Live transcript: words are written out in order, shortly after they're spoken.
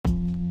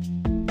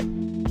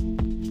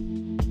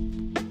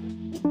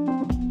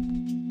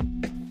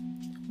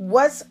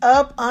What's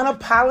up,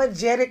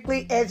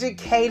 unapologetically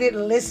educated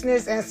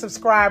listeners and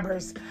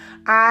subscribers?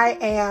 I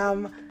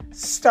am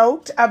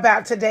stoked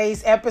about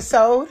today's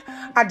episode.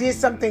 I did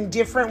something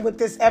different with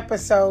this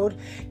episode.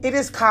 It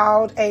is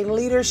called a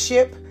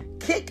leadership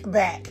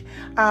kickback.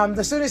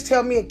 The students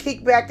tell me a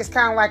kickback is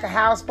kind of like a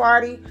house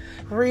party,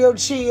 real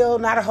chill,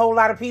 not a whole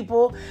lot of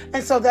people.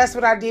 And so that's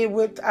what I did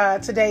with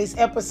today's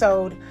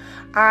episode.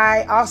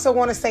 I also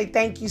want to say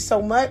thank you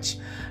so much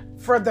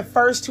for the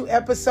first 2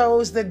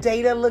 episodes. The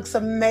data looks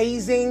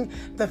amazing.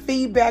 The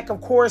feedback, of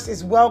course,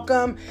 is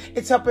welcome.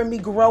 It's helping me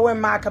grow in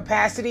my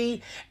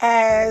capacity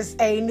as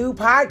a new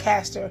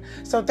podcaster.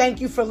 So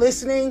thank you for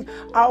listening.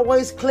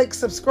 Always click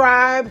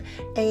subscribe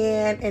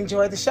and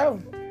enjoy the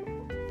show.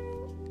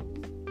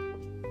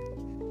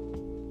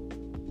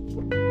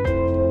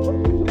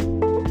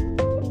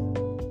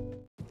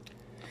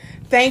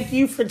 Thank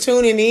you for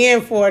tuning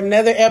in for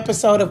another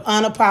episode of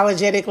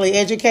Unapologetically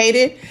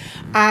Educated.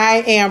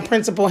 I am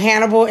Principal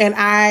Hannibal, and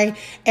I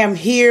am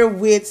here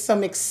with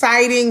some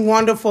exciting,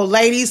 wonderful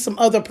ladies, some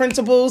other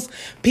principals,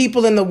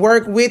 people in the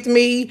work with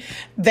me.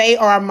 They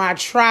are my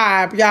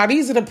tribe. Y'all,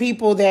 these are the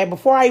people that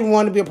before I even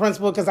wanted to be a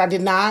principal, because I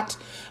did not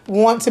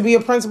want to be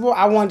a principal,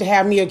 I wanted to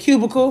have me a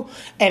cubicle,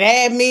 an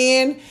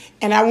admin,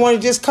 and I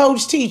wanted to just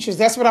coach teachers.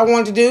 That's what I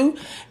wanted to do.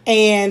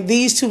 And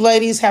these 2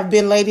 ladies have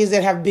been ladies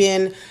that have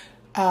been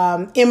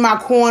in my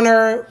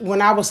corner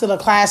when I was still a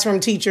classroom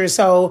teacher.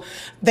 So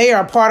they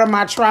are part of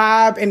my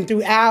tribe, and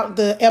throughout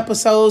the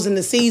episodes and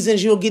the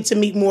seasons, you'll get to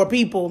meet more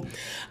people.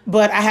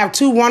 But I have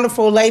 2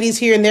 wonderful ladies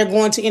here, and they're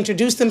going to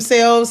introduce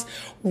themselves,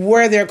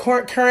 where they're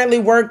currently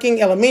working,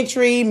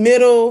 elementary,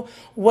 middle,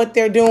 what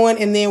they're doing,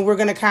 and then we're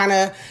going to kind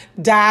of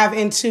dive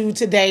into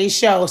today's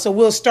show. So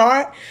we'll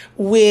start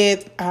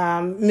with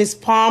Miss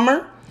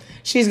Palmer.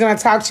 She's going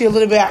to talk to you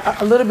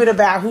a little bit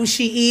about who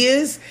she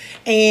is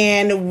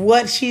and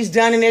what she's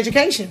done in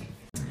education.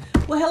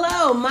 Well,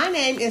 hello. My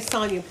name is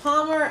Sonia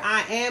Palmer.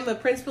 I am a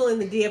principal in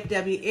the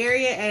DFW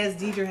area, as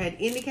Deidre had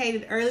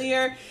indicated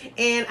earlier.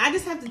 And I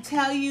just have to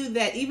tell you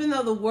that even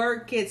though the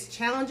work gets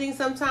challenging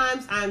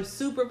sometimes, I'm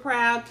super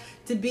proud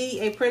to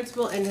be a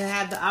principal and to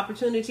have the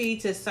opportunity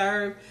to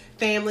serve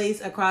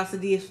families across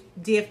the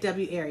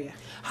DFW area.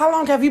 How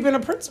long have you been a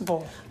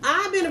principal?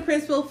 I've been a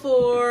principal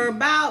for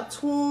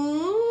about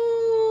almost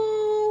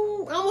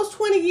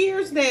 20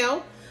 years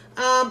now.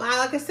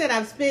 Like I said,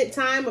 I've spent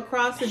time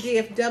across the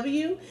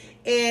DFW,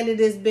 and it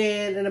has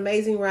been an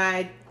amazing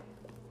ride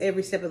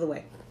every step of the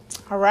way.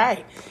 All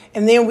right.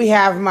 And then we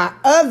have my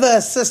other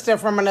sister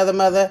from another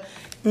mother,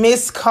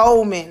 Miss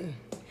Coleman.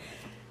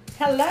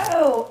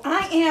 Hello,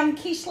 I am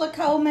Keishla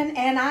Coleman,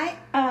 and I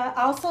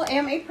also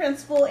am a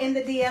principal in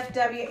the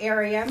DFW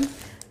area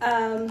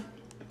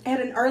at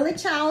an early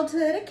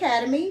childhood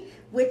academy,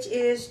 which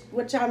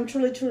I'm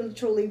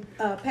truly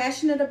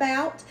passionate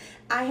about.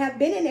 I have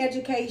been in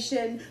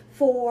education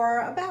for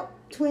about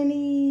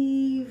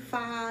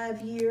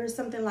 25 years,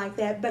 something like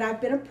that, but I've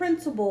been a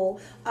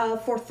principal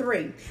for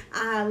 3.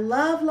 I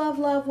love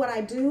what I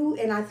do,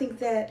 and I think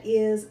that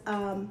is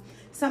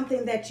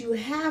something that you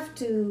have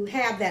to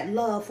have, that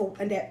love for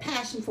and that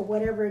passion for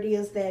whatever it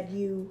is that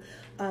you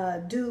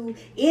do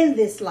in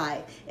this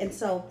life. And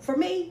so for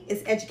me,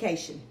 it's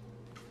education.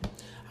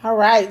 All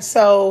right,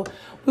 so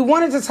we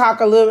wanted to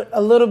talk a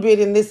little bit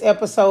in this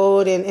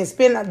episode and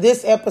spend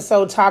this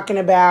episode talking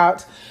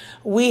about,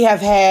 we have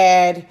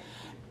had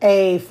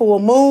a full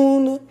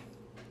moon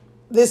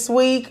this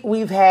week.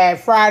 We've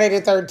had Friday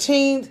the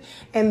 13th,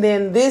 and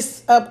then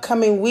this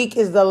upcoming week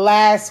is the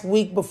last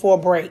week before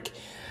break.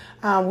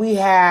 We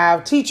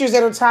have teachers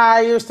that are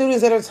tired,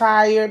 students that are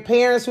tired,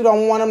 parents who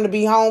don't want them to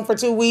be home for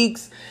 2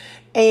 weeks,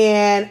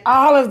 and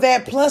all of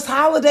that plus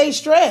holiday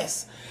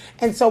stress.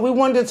 And so we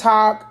wanted to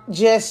talk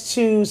just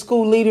to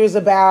school leaders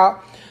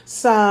about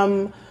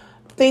some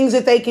things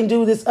that they can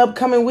do this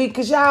upcoming week.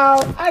 Because,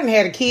 y'all, I done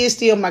had a kid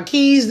steal my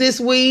keys this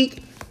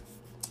week.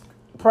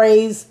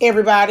 Praise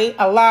everybody,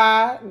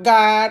 Allah,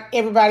 God,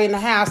 everybody in the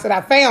house that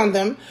I found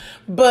them.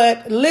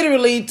 But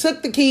literally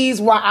took the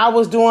keys while I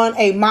was doing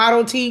a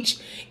model teach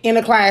in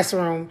a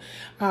classroom.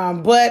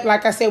 But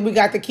like I said, we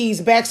got the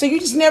keys back. So you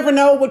just never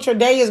know what your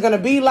day is going to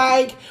be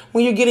like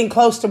when you're getting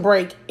close to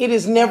break. It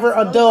is never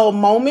a dull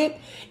moment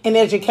in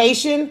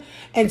education.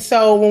 And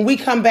so when we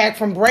come back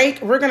from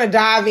break, we're going to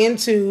dive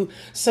into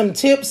some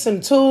tips, some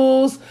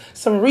tools,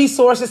 some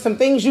resources, some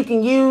things you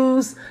can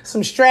use,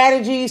 some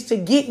strategies to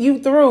get you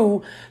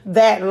through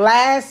that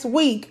last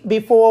week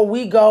before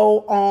we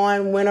go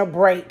on winter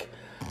break.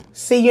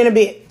 See you in a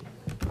bit.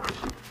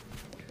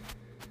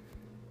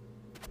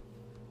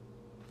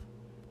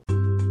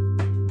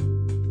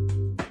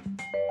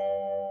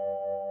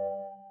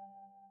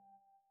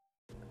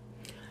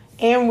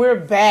 And we're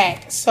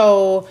back.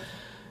 So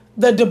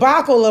the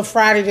debacle of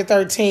Friday the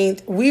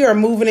 13th, we are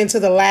moving into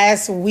the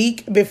last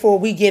week before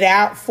we get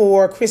out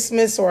for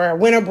Christmas or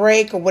winter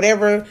break or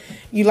whatever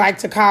you like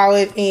to call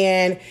it.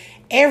 And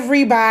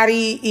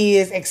everybody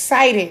is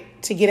excited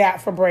to get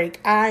out for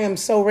break. I am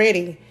so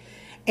ready.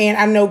 And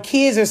I know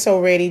kids are so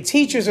ready.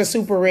 Teachers are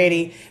super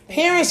ready.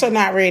 Parents are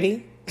not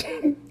ready.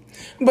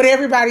 But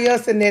everybody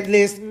else in that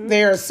list,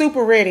 they're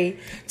super ready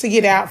to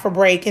get out for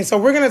break. And so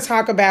we're going to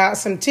talk about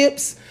some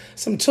tips,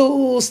 some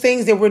tools,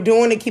 things that we're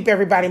doing to keep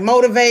everybody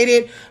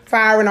motivated,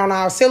 firing on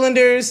all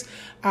cylinders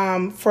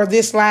for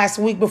this last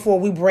week before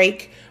we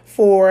break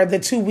for the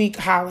 2-week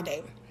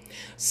holiday.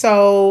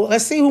 So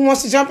let's see who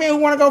wants to jump in. Who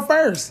want to go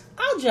first?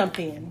 I'll jump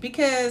in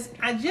because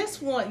I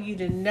just want you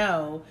to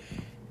know,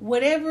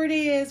 whatever it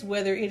is,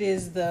 whether it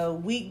is the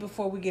week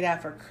before we get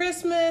out for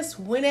Christmas,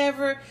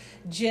 whenever,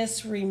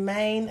 just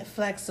remain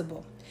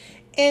flexible.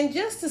 And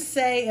just to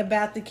say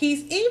about the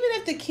keys, even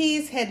if the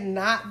keys had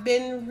not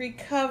been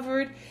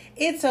recovered,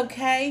 it's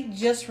okay.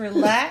 Just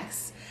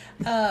relax.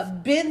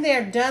 Been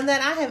there, done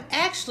that. I have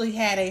actually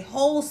had a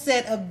whole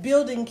set of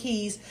building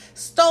keys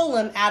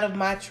stolen out of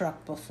my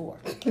truck before.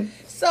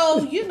 So,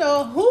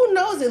 who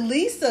knows? At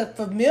least a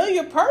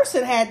familiar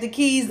person had the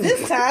keys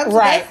this time. So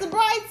Right. That's the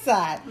bright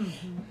side.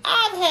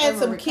 I've had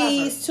some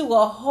keys to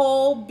a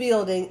whole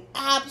building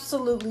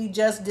absolutely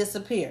just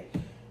disappear.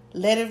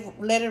 Let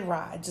it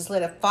ride. Just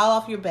let it fall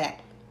off your back.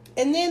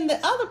 And then the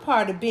other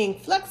part of being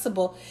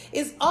flexible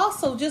is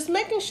also just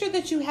making sure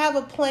that you have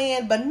a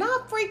plan, but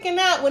not freaking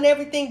out when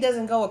everything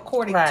doesn't go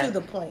according to the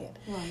plan.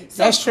 Right.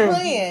 So That's true.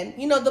 Plan,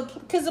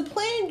 because the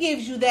plan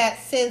gives you that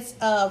sense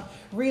of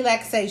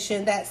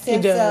relaxation, that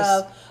sense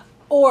does. of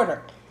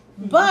order.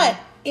 But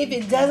if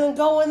it doesn't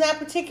go in that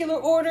particular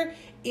order,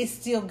 it's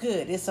still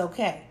good. It's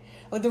okay.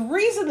 But the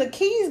reason the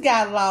keys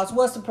got lost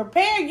was to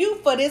prepare you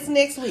for this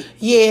next week.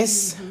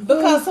 Yes.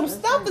 Because some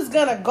stuff is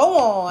going to go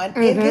on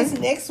in this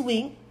next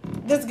week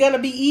that's going to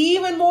be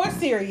even more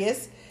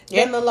serious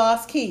than the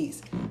lost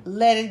keys.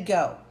 Let it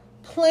go.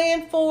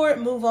 Plan for it.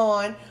 Move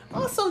on.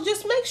 Also,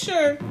 just make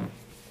sure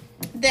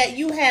that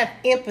you have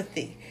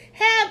empathy.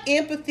 Have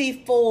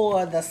empathy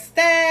for the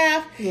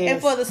staff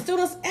and for the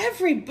students.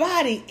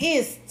 Everybody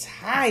is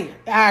tired.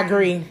 I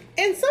agree.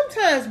 And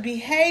sometimes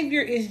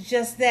behavior is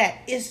just that.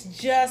 It's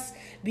just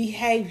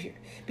behavior.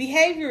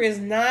 Behavior is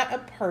not a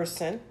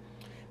person.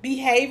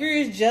 Behavior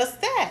is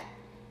just that.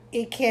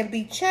 It can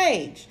be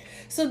changed.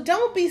 So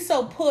don't be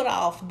so put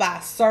off by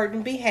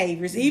certain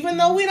behaviors, even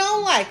though we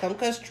don't like them.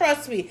 Because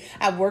trust me,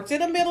 I worked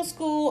in a middle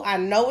school. I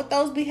know what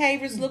those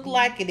behaviors look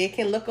like, and it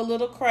can look a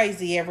little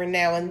crazy every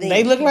now and then.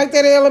 They look like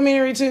that in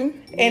elementary too.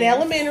 And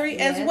elementary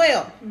as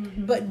well.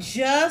 But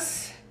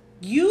just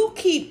you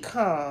keep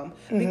calm,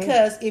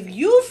 because if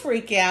you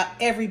freak out,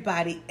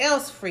 everybody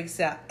else freaks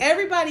out.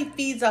 Everybody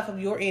feeds off of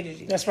your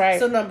energy. That's right.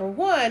 So number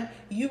one,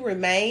 you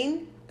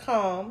remain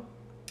calm.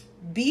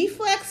 Be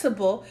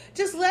flexible.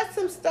 Just let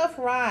some stuff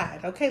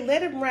ride. Okay,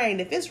 let it rain.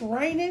 If it's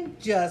raining,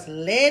 just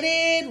let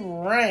it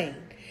rain.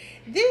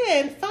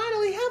 Then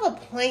finally have a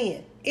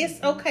plan.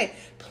 It's okay.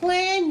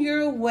 Plan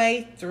your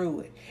way through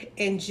it.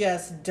 And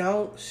just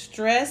don't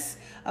stress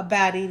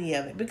about any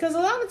of it. Because a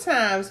lot of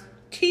times,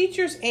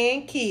 teachers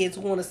and kids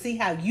want to see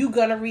how you're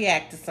going to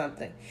react to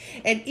something.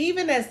 And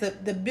even as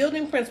the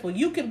building principal,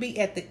 you can be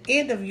at the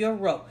end of your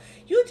rope.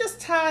 You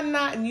just tie a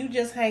knot and you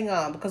just hang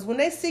on. Because when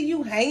they see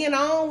you hanging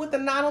on with the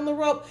knot on the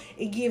rope,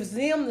 it gives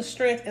them the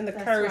strength and the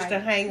courage to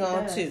hang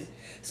on too.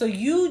 So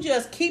you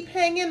just keep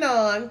hanging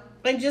on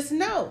and just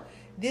know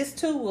this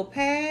too will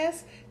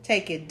pass.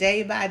 Take it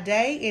day by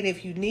day. And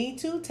if you need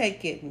to,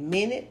 take it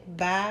minute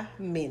by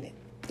minute.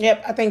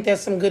 Yep, I think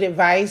that's some good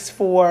advice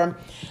for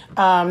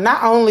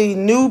not only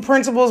new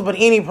principals, but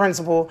any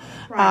principal.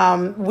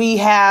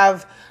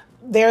 Right.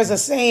 There's a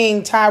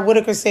saying, Ty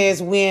Whitaker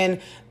says, when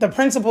the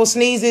principal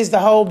sneezes, the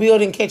whole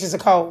building catches a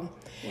cold.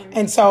 Right.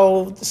 And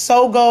so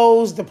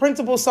goes the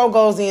principal, so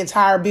goes the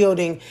entire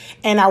building.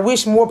 And I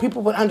wish more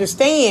people would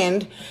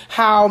understand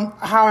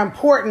how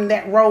important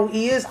that role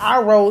is,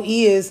 our role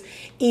is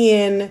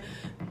in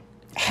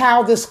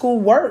how the school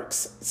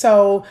works.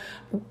 So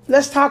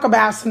let's talk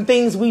about some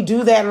things we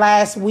do that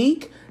last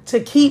week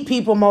to keep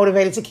people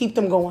motivated, to keep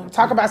them going.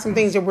 Talk about some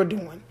things that we're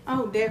doing.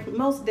 Oh,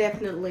 most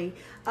definitely.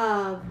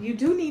 You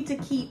do need to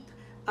keep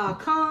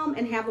calm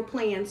and have a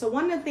plan. So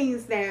one of the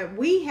things that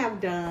we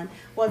have done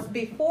was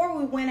before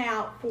we went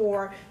out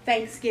for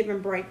Thanksgiving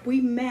break,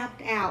 we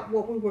mapped out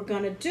what we were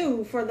going to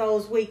do for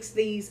those weeks,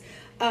 these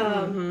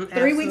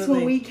 3 weeks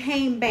when we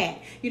came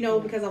back,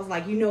 because I was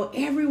like,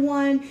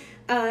 everyone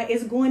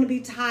is going to be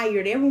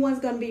tired. Everyone's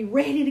going to be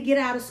ready to get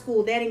out of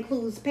school. That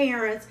includes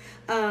parents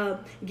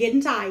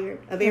getting tired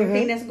of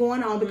everything that's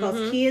going on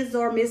because kids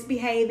are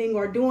misbehaving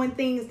or doing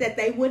things that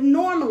they would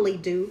normally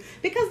do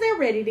because they're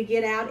ready to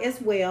get out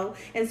as well.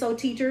 And so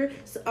teachers,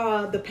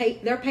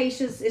 their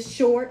patience is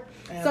short.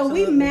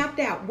 Absolutely. So we mapped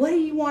out, what do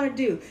you want to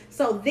do?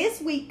 So this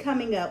week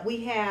coming up,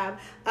 we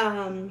have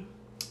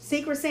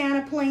Secret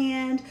Santa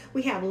planned.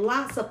 We have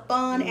lots of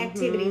fun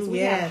activities. We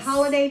have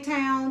Holiday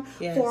Town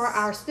for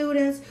our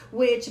students,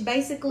 which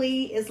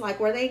basically is like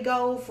where they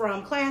go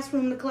from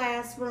classroom to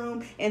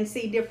classroom and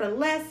see different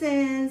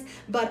lessons.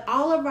 But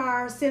all of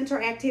our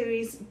center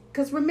activities,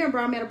 because remember,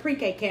 I'm at a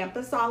pre-K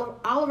campus, so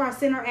all of our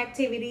center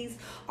activities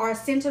are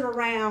centered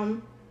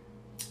around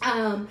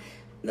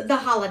the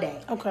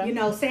holiday. Okay. You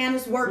know,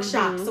 Santa's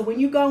workshop. So when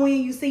you go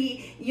in, you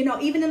see, you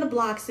know, even in the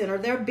Block Center,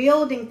 they're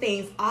building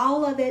things.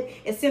 All of it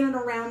is centered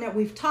around that.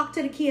 We've talked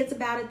to the kids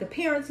about it. The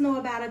parents know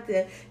about it.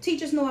 The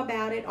teachers know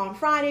about it. On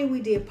Friday,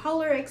 we did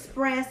Polar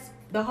Express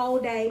the whole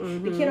day.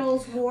 The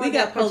kiddos wore. We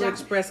got Polar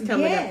Express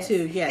coming up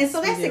too. Yes, and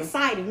so that's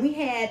exciting. We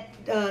had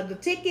the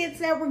tickets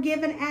that were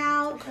given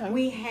out. Okay.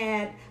 We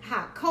had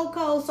hot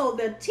cocoa. So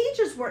the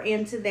teachers were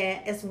into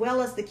that as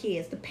well as the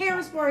kids. The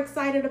parents were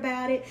excited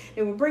about it.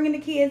 They were bringing the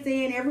kids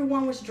in.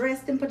 Everyone was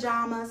dressed in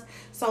pajamas,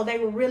 so they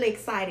were really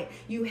excited.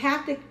 You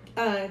have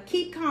to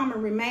keep calm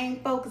and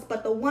remain focused.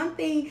 But the one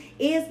thing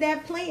is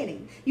that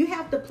planning. You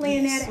have to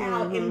plan that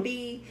out and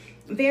be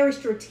very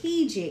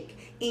strategic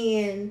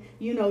in,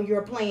 you know,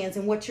 your plans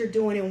and what you're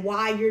doing and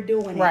why you're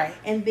doing it. Right.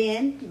 And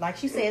then, like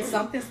she said,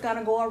 something's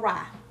gonna go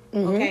awry.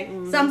 Okay?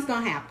 Something's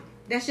gonna happen.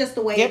 That's just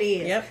the way it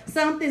is. Yep.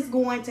 Something's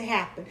going to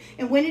happen.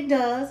 And when it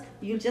does,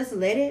 you just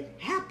let it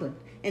happen.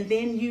 And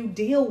then you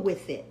deal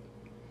with it.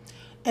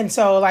 And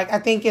so, like, I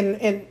think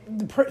in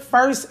the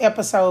first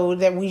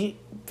episode that we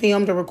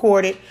filmed or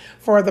recorded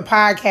for the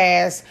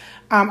podcast,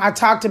 I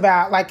talked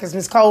about, like, as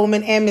Ms.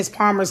 Coleman and Ms.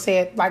 Palmer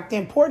said, like, the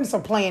importance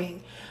of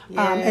planning.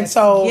 And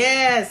so,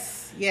 yes.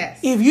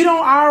 if you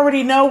don't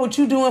already know what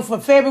you're doing for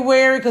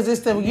February, because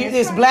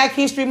it's Black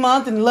History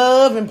Month and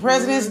love and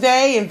President's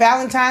Day and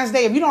Valentine's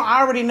Day, if you don't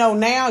already know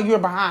now, you're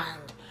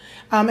behind.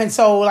 And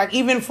so, like,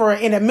 even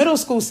in a middle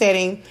school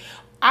setting,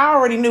 I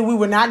already knew we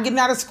were not getting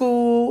out of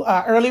school,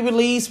 early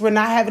release. We're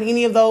not having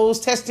any of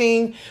those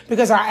testing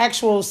because our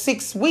actual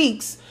 6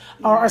 weeks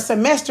or our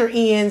semester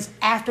ends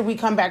after we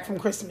come back from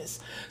Christmas.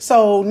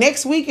 So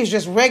next week is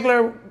just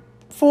regular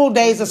full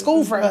days of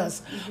school for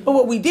us. But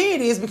what we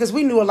did is, because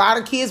we knew a lot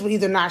of kids would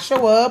either not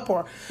show up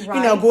or, you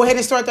know, go ahead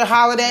and start their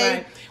holiday.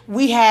 Right.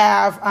 We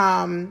have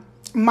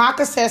mock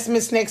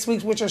assessments next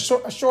week, which are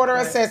shorter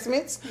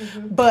assessments,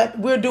 but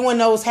we're doing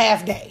those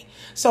half day.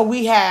 So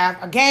we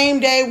have a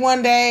game day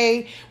one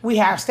day. We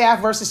have staff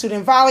versus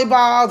student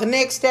volleyball the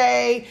next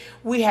day.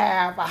 We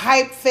have a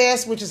hype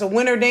fest, which is a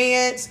winter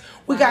dance.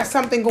 We got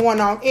something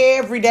going on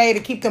every day to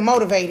keep them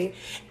motivated.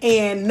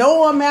 And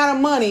no amount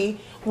of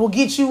money will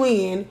get you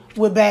in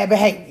with bad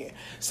behavior.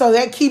 So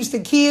that keeps the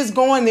kids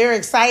going. They're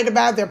excited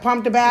about it. They're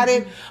pumped about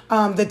it.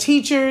 The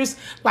teachers,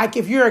 like,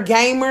 if you're a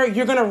gamer,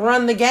 you're going to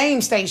run the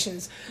game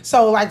stations.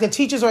 So, like, the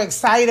teachers are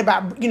excited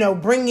about, you know,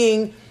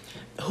 bringing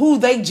who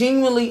they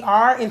genuinely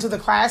are into the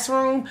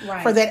classroom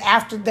for that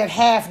after that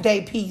half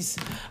day piece.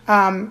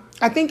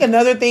 I think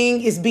another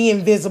thing is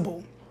being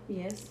visible.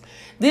 Yes.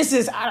 This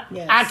is,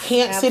 I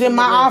can't sit in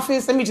my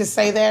office. Let me just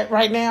say that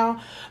right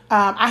now.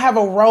 I have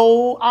a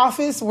roll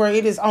office where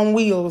it is on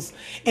wheels.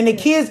 And the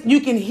kids, you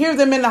can hear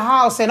them in the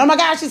hall saying, oh my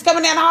gosh, she's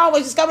coming down the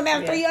hallway. She's coming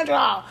down the 300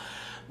 hall.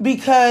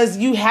 Because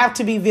you have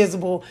to be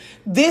visible.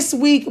 This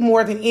week,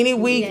 more than any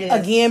week,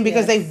 again,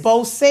 because they've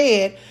both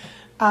said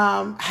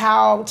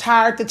how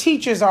tired the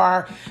teachers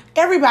are.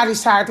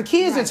 Everybody's tired. The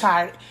kids are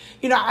tired.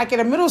 You know, like at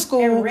a middle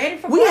school,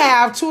 we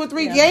have 2 or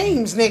 3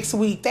 games next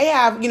week. They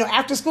have, you know,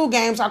 after school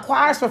games. Our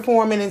choir's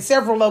performing in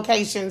several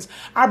locations.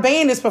 Our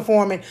band is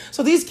performing.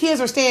 So these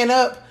kids are staying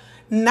up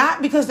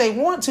not because they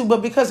want to,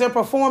 but because they're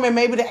performing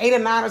maybe to 8 or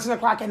 9 or 10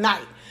 o'clock at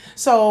night.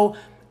 So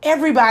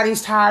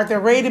everybody's tired. They're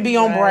ready to be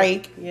on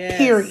break,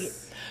 period.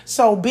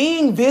 So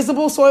being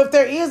visible. So if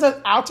there is an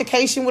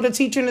altercation with a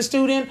teacher and a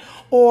student,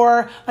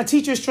 or a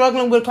teacher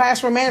struggling with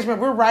classroom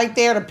management, we're right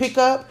there to pick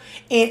up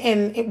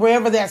and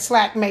wherever that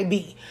slack may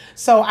be.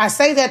 So I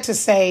say that to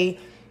say,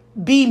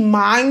 be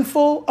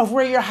mindful of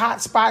where your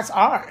hot spots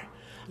are.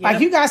 Like,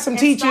 you got some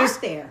teachers.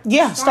 Start there.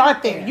 Yeah,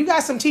 start there. You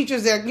got some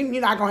teachers that you're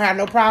not going to have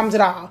no problems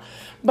at all.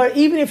 But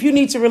even if you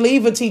need to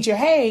relieve a teacher,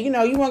 hey, you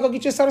know, you want to go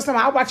get your soda,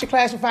 something, I'll watch your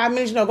class for 5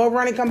 minutes, you know, go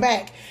run and come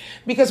back.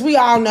 Because we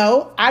all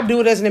know, I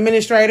do it as an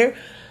administrator,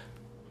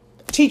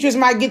 teachers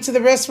might get to the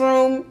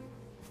restroom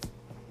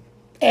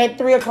at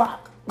 3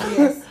 o'clock.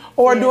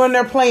 Or during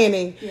their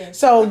planning.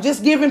 So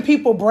just giving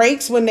people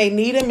breaks when they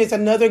need them is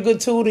another good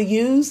tool to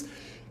use.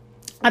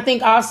 I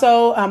think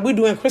also we're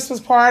doing Christmas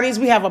parties.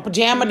 We have a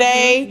pajama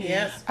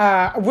day.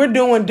 We're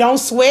doing Don't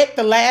Sweat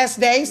the last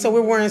day. So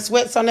we're wearing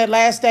sweats on that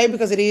last day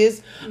because it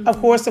is, of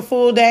course, a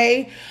full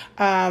day.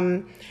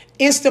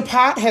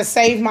 Instapot has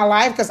saved my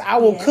life because I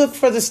will cook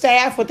for the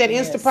staff with that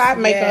Instapot,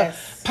 make a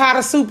pot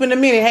of soup in a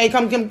minute. Hey,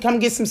 come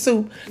get some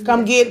soup.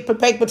 Come get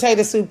baked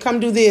potato soup. Come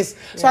do this.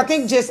 So I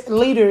think just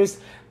leaders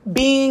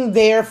being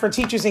there for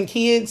teachers and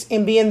kids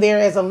and being there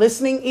as a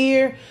listening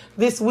ear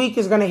this week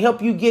is going to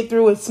help you get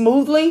through it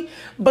smoothly.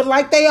 But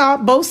like they all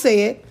both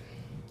said,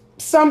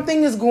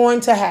 something is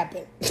going to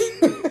happen.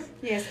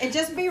 And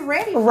just be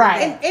ready for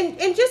that.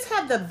 And just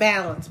have the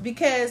balance,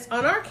 because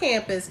on our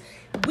campus,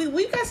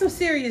 we've got some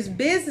serious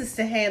business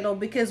to handle,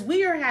 because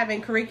we are having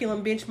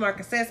curriculum benchmark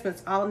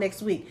assessments all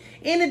next week,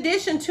 in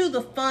addition to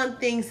the fun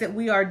things that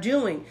we are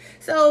doing.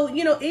 So,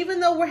 you know,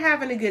 even though we're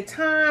having a good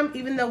time,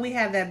 even though we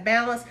have that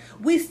balance,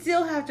 we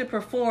still have to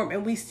perform,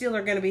 and we still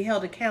are going to be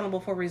held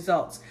accountable for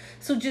results.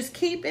 So just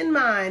keep in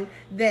mind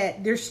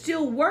that there's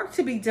still work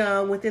to be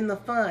done within the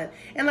fun.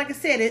 And like I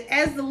said,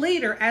 as the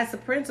leader, as the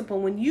principal,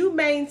 when you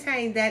maintain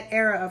maintain that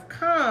era of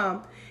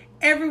calm,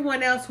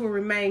 everyone else will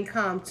remain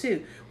calm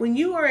too. When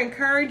you are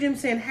encouraging,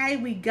 saying, hey,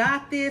 we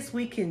got this,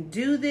 we can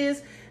do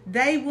this,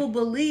 they will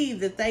believe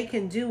that they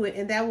can do it,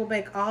 and that will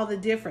make all the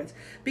difference.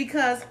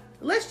 Because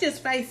let's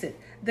just face it,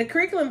 the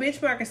curriculum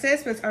benchmark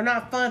assessments are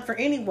not fun for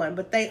anyone,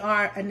 but they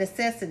are a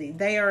necessity.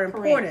 They are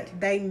important. Correct.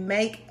 They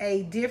make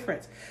a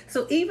difference.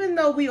 So even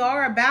though we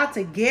are about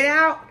to get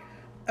out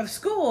of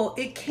school,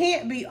 it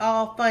can't be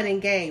all fun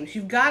and games.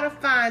 You've got to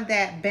find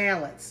that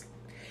balance.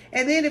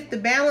 And then if the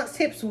balance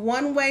tips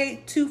one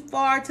way too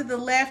far to the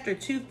left or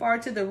too far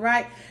to the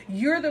right,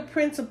 you're the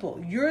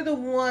principal. You're the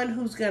one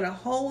who's going to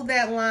hold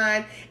that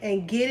line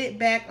and get it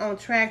back on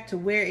track to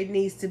where it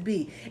needs to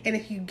be. And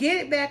if you get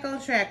it back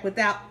on track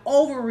without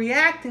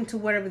overreacting to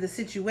whatever the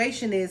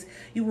situation is,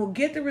 you will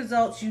get the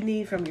results you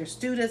need from your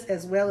students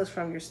as well as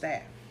from your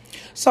staff.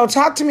 So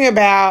talk to me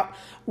about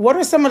what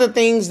are some of the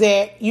things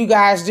that you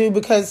guys do,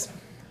 because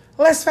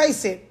let's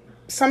face it,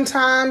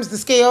 sometimes the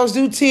scales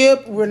do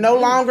tip. We're no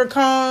longer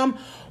calm.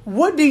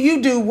 What do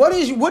you do? What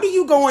do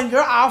you go in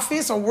your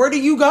office, or where do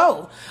you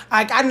go?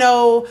 Like, I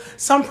know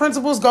some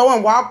principals go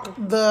and walk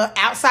the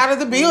outside of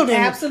the building.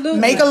 Absolutely.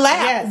 Make a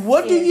lap. Yes,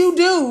 what do you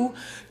do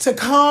to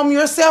calm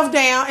yourself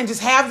down and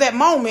just have that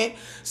moment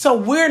so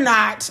we're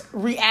not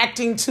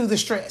reacting to the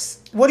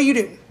stress? What do you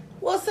do?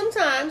 Well,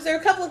 sometimes there are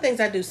a couple of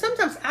things I do.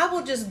 Sometimes I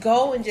will just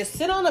go and just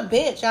sit on a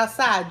bench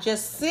outside.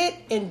 Just sit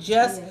and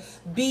just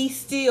be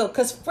still.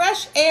 Because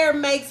fresh air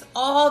makes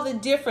all the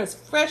difference.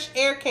 Fresh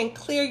air can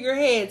clear your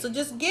head. So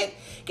just get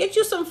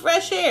you some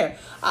fresh air.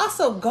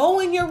 Also, go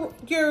in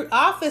your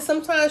office.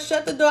 Sometimes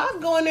shut the door. I'll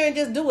go in there and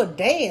just do a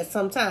dance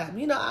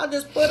sometimes. I'll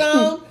just put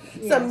on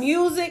some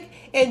music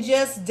and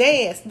just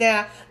dance.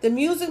 Now, the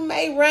music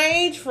may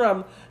range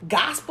from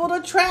gospel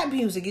to trap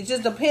music. It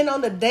just depends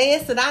on the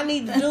dance that I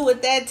need to do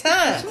at that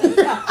time.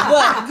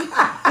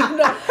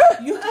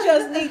 But you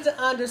just need to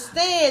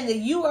understand that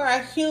you are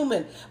a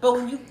human. But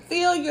when you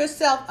feel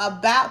yourself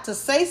about to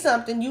say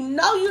something you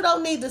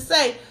don't need to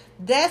say,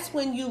 that's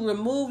when you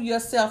remove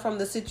yourself from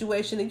the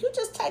situation and you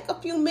just take a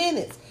few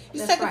minutes.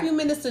 A few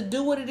minutes to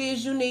do what it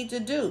is you need to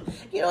do.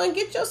 And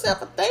get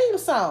yourself a theme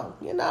song,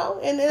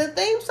 and the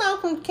theme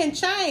song can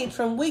change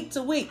from week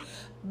to week.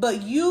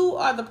 But you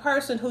are the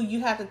person who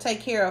you have to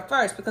take care of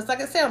first. Because like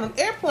I said, on an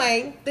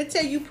airplane, they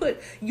tell you put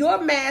your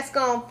mask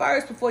on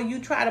first before you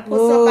try to put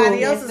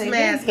somebody else's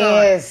mask on.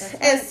 Yes.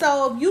 And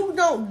so if you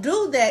don't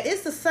do that,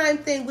 it's the same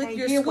thing with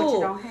your school. What you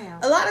don't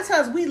have. A lot of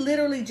times we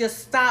literally just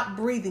stop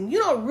breathing. You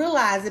don't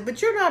realize it,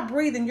 but you're not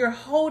breathing. You're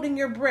holding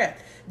your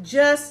breath.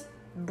 Just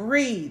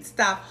breathe.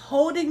 Stop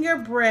holding your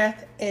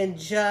breath and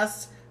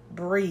just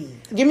breathe.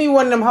 Give me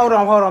one of them. Hold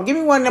on. Give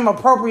me one of them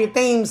appropriate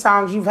theme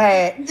songs you've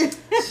had.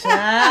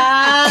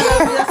 Child,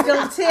 I'm just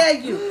gonna tell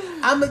you.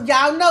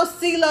 Y'all know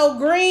CeeLo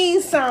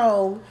Green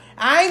song.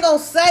 I ain't gonna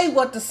say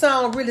what the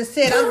song really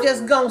said. I'm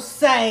just gonna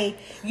say,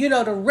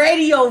 the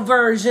radio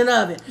version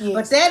of it. Yes.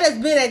 But that has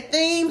been a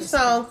theme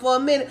song for a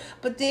minute.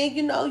 But then,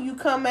 you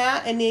come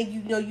out and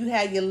then, you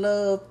have your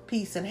love,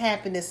 peace, and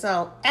happiness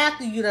song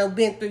after you done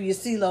been through your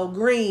CeeLo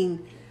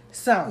Green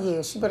song.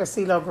 Yeah, she better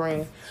CeeLo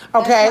Green.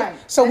 Okay, right.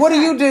 So what do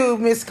you do,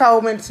 Miss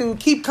Coleman, to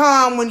keep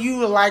calm when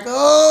you are like,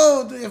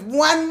 if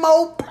one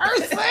more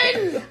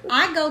person?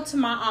 I go to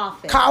my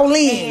office. Call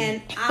in.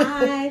 And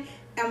I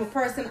am a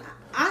person,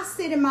 I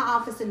sit in my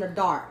office in the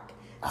dark.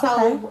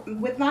 So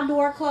with my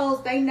door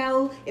closed, they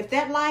know if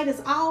that light is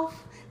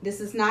off,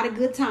 this is not a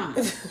good time.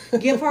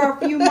 Give her a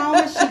few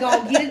moments. She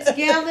gonna get it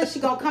together. She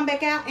gonna come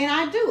back out. And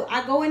I do.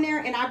 I go in there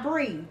and I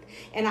breathe.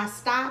 And I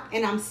stop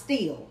and I'm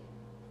still.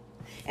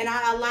 And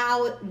I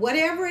allow it,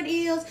 whatever it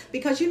is,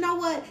 because you know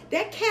what?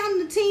 That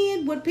counting to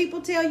 10, what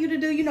people tell you to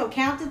do,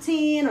 count to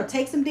 10 or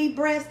take some deep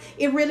breaths,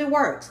 it really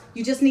works.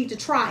 You just need to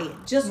try it.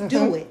 Just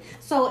do it.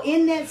 So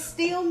in that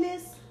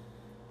stillness,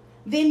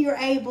 then you're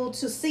able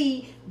to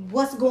see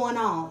what's going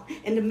on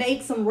and to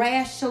make some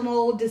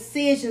rational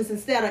decisions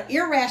instead of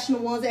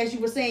irrational ones, as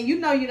you were saying.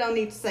 You don't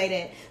need to say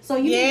that. So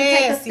you need to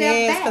take a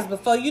step back. Because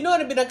before you know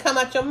it, it'll come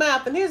out your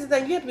mouth. And here's the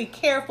thing, you have to be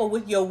careful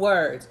with your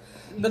words.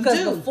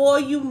 Because before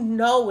you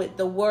know it,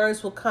 the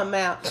words will come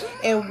out.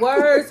 And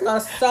words are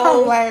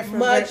so much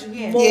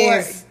more...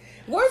 Yes.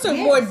 Words are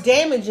more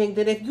damaging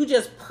than if you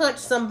just punch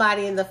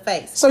somebody in the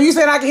face. So you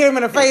said I can hit him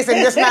in the face and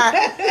just not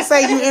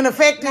say you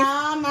ineffective? No.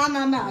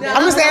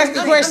 I'm just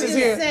asking questions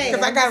here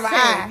because I got my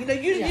eye.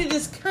 You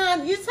just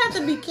have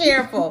to be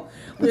careful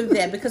with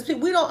that because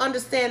we don't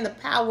understand the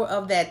power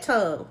of that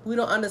tongue. We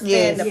don't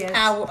understand the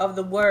power of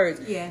the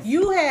words. Yes.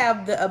 You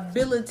have the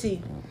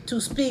ability to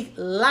speak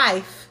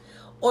life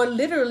or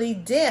literally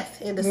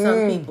death into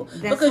some people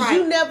because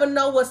you never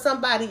know what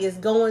somebody is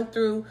going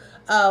through,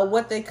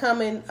 what they're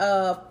coming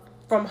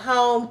from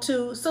home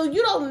to. So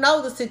you don't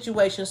know the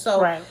situation.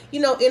 So,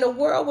 in a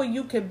world where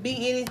you can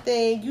be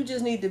anything, you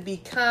just need to be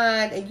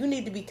kind and you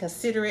need to be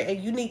considerate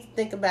and you need to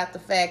think about the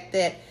fact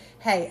that,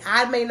 hey,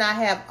 I may not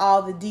have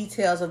all the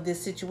details of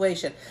this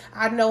situation.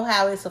 I know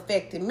how it's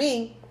affecting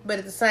me. But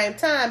at the same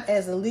time,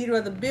 as a leader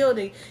of the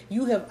building,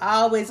 you have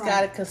always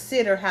got to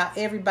consider how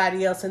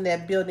everybody else in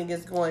that building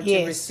is going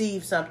to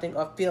receive something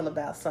or feel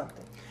about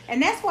something.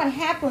 And that's what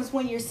happens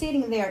when you're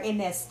sitting there in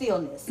that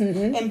stillness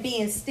and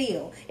being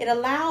still. It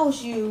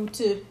allows you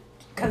to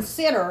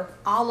consider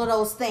all of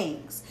those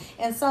things.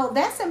 And so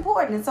that's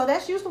important. And so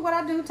that's usually what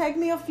I do. Take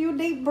me a few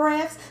deep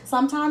breaths.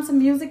 Sometimes some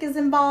music is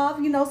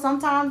involved.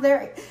 Sometimes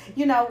there,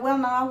 well,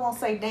 no, I won't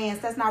say dance.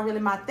 That's not really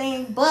my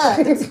thing. But,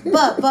 I will sit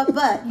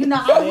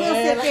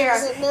there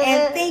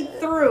and think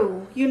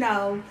through,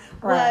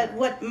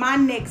 what my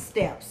next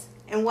steps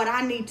and what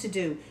I need to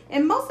do.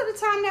 And most of the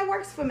time that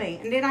works for me.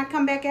 And then I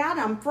come back out,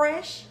 I'm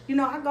fresh.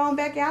 I go on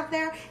back out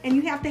there, and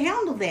you have to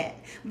handle that.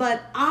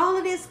 But all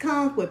of this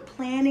comes with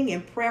planning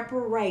and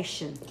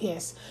preparation.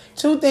 Yes.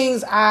 2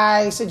 things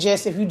I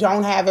suggest if you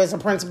don't have as a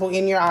principal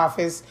in your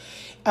office.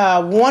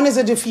 One is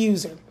a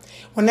diffuser.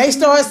 When they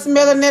start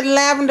smelling that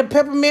lavender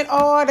peppermint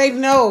oil, they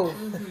know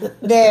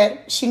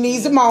that she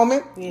needs a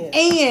moment. Yes.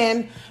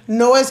 And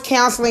noise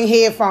canceling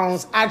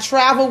headphones. I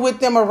travel with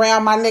them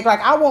around my neck. Like,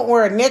 I won't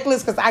wear a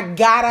necklace because I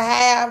gotta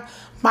have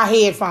my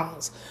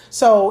headphones.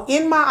 So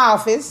in my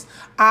office,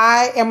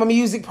 I am a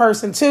music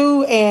person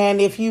too.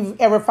 And if you've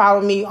ever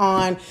followed me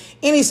on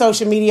any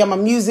social media, I'm a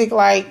music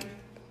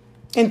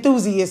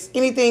enthusiast.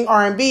 Anything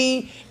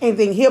R&B,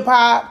 anything hip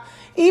hop,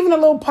 even a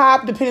little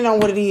pop, depending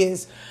on what it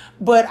is.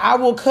 But I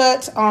will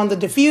cut on the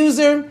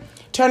diffuser,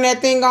 turn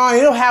that thing on.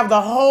 It'll have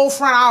the whole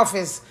front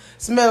office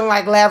smelling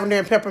like lavender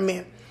and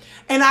peppermint.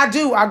 And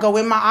I go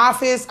in my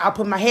office, I'll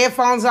put my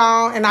headphones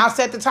on, and I'll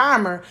set the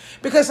timer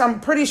because I'm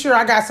pretty sure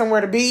I got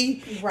somewhere to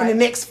be in the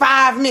next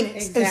 5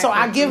 minutes. Exactly. And so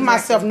I give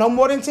myself no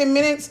more than 10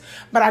 minutes,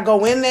 but I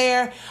go in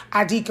there,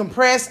 I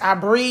decompress, I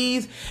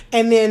breathe.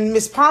 And then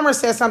Miss Palmer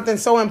said something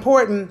so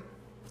important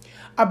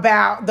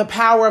about the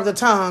power of the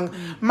tongue.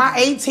 Mm-hmm. My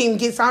A team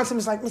gets on to me,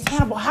 it's like, Miss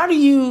Hannibal, how do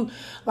you,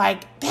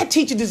 that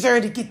teacher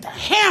deserved to get the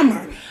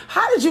hammer.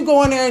 How did you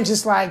go in there and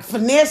just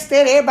finesse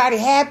that, everybody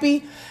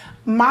happy?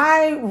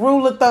 My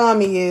rule of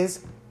thumb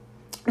is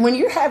when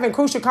you're having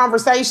crucial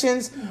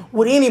conversations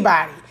with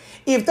anybody,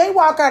 if they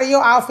walk out of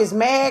your office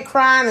mad,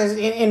 crying,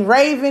 and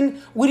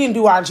raving, we didn't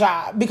do our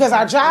job. Because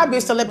our job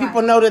is to let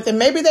people know that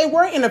maybe they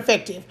were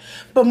ineffective.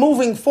 But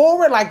moving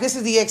forward, this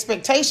is the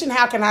expectation,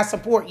 how can I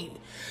support you?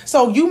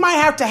 So you might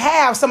have to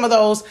have some of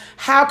those,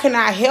 how can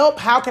I help,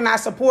 how can I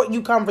support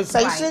you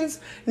conversations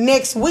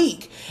next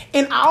week.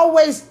 And I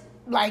always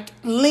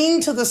lean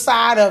to the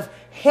side of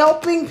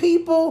helping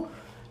people,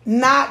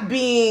 not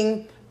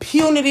being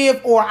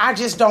punitive or I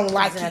just don't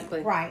like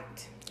it. Right.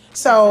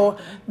 So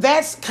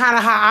that's kind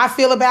of how I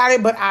feel about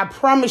it. But I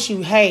promise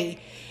you, hey,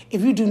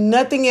 if you do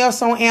nothing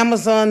else on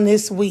Amazon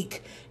this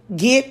week,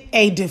 get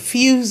a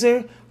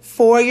diffuser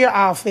for your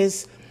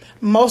office.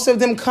 Most of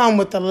them come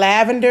with the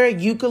lavender,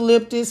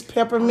 eucalyptus,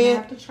 peppermint. I'm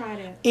gonna have to try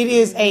that. It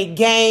is a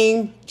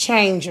game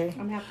changer.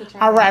 I'm gonna have to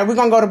try All right, we're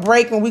going to go to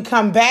break. When we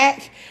come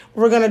back,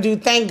 we're going to do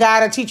Thank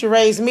God a Teacher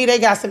Raised Me. They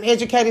got some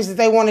educators that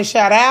they want to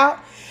shout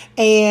out.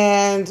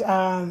 And,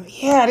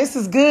 this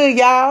is good,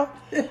 y'all.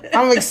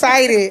 I'm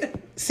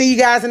excited. See you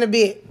guys in a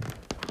bit.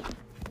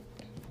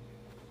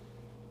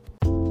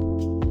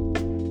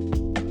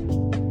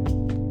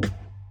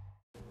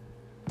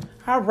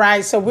 All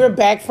right, so we're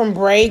back from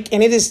break,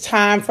 and it is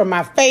time for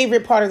my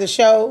favorite part of the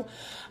show.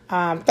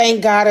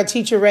 Thank God a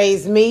Teacher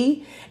Raised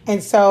Me.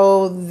 And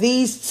so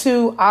these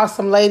 2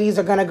 awesome ladies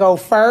are going to go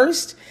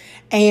first.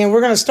 And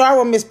we're going to start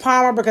with Miss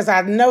Palmer because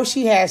I know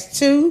she has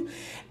 2.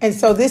 And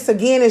so this,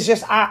 again, is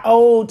just our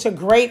ode to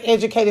great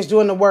educators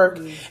doing the work.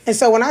 And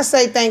so when I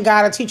say thank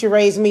God a teacher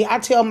raised me, I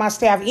tell my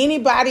staff,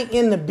 anybody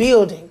in the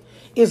building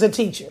is a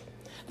teacher.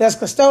 That's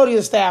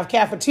custodial staff,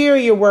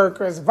 cafeteria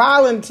workers,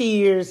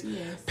 volunteers,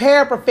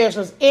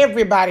 paraprofessionals,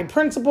 everybody,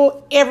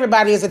 principal,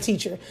 everybody is a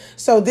teacher.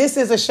 So this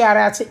is a shout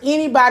out to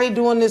anybody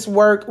doing this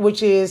work,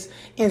 which is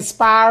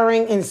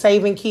inspiring and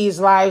saving kids'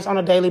 lives on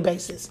a daily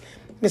basis.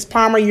 Miss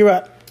Palmer, you're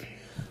up.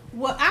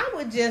 Well, I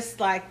would just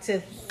like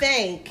to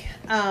thank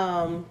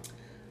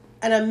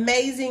an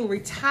amazing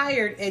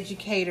retired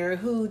educator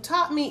who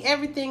taught me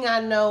everything I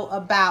know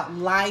about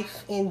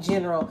life in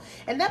general.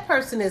 And that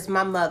person is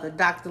my mother,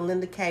 Dr.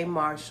 Linda K.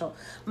 Marshall.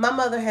 My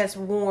mother has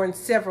worn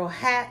several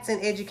hats in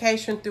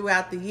education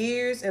throughout the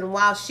years. And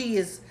while she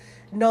is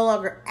no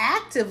longer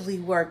actively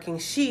working,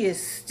 she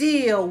is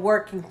still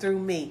working through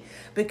me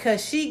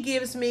because she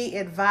gives me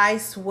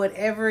advice,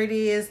 whatever it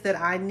is that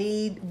I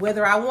need,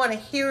 whether I want to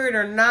hear it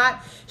or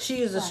not.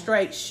 She is a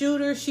straight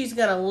shooter. She's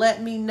going to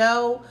let me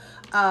know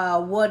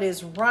what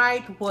is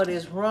right, what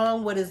is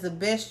wrong, what is the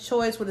best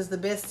choice, what is the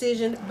best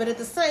decision, but at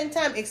the same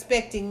time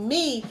expecting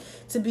me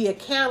to be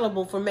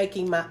accountable for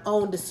making my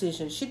own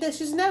decisions.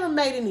 She's never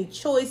made any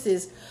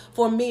choices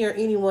for me or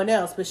anyone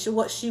else, but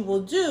what she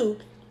will do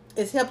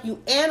is help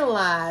you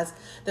analyze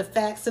the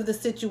facts of the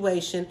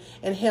situation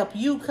and help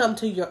you come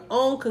to your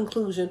own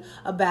conclusion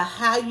about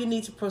how you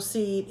need to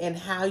proceed and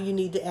how you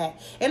need to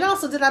act. And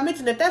also, did I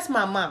mention that that's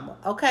my mama?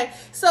 Okay,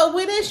 so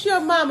when it's your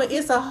mama,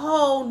 it's a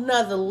whole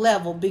nother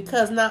level,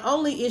 because not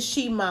only is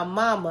she my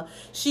mama,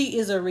 she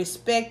is a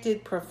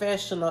respected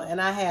professional,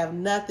 and I have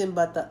nothing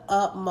but the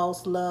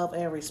utmost love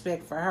and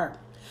respect for her.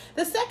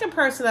 The second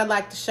person I'd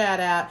like to shout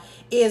out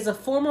is a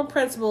former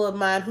principal of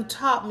mine who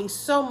taught me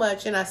so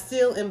much, and I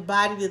still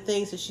embody the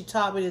things that she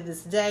taught me to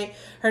this day.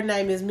 Her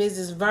name is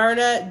Mrs.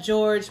 Verna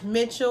George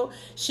Mitchell.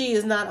 She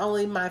is not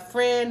only my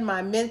friend,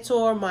 my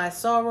mentor, my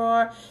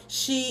soror.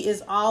 She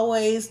is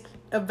always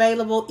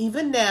available,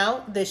 even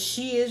now that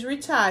she is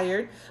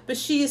retired, but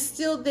she is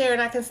still there,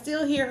 and I can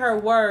still hear her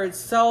words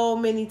so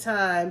many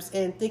times,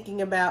 and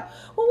thinking about,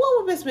 well, what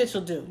would Miss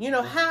Mitchell do? You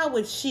know, how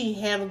would she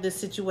handle this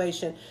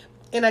situation?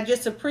 And I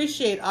just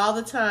appreciate all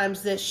the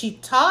times that she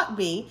taught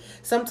me.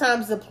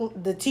 Sometimes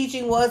the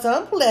teaching was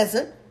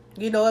unpleasant.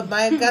 You know, it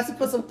might have got to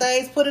put some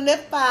things put in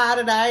that file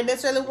that I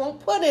necessarily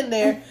won't put in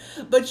there.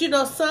 But, you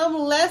know, some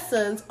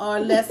lessons are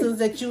lessons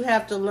that you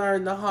have to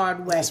learn the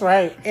hard way. That's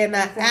right. And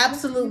I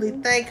absolutely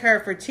thank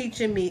her for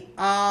teaching me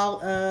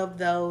all of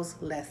those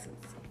lessons.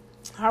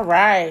 All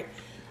right.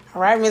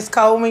 All right, Miss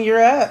Coleman,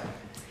 you're up.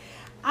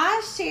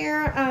 I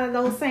share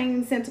those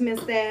same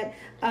sentiments that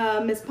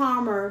Ms.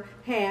 Palmer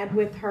had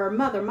with her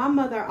mother. My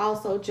mother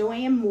also,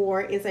 Joanne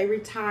Moore, is a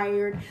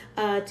retired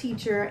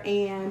teacher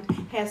and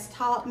has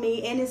taught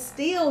me and is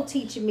still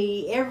teaching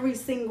me every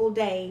single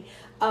day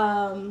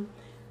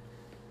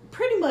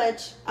pretty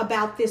much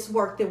about this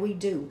work that we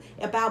do,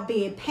 about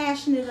being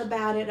passionate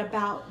about it,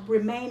 about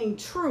remaining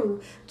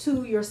true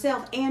to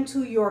yourself and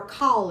to your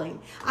calling.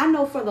 I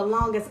know for the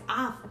longest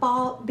I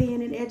fought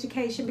being in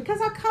education because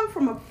I come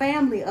from a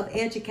family of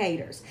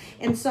educators.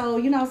 And so,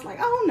 you know, it's like,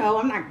 oh no,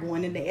 I'm not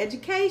going into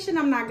education.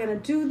 I'm not going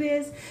to do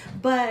this.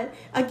 But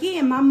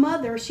again, my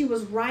mother, she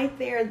was right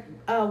there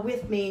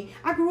with me.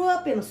 I grew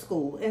up in a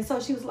school. And so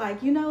she was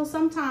like, you know,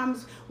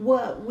 sometimes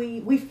what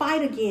we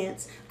fight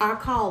against our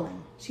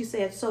calling. She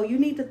said, so you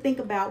need to think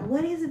about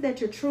what is it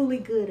that you're truly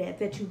good at,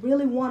 that you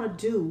really want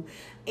to do,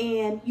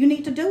 and you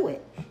need to do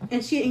it.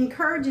 And she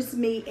encourages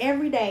me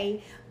every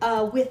day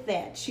with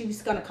that.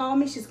 She's going to call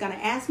me. She's going to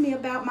ask me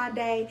about my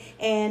day.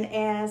 And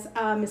as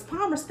Ms.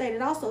 Palmer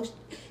stated also,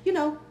 you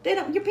know,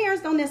 your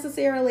parents don't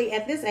necessarily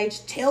at this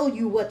age tell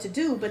you what to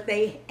do, but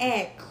they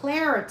add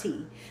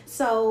clarity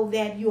so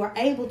that you are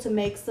able to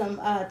make some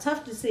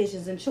tough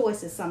decisions and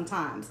choices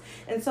sometimes.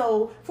 And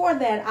so for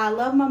that, I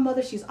love my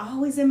mother. She's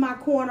always in my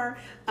corner.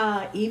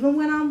 Even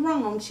when I'm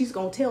wrong, she's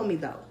going to tell me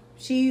though.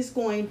 She's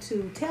going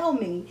to tell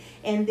me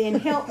and then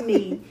help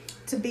me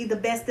to be the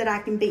best that I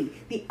can be.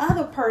 The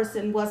other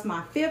person was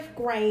my 5th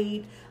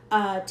grade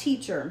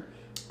teacher,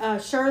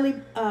 Shirley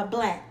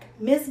Black.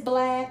 Miss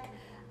Black.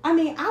 I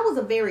mean, I was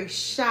a very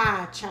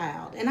shy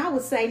child. And I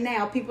would say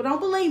now, people don't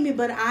believe me,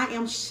 but I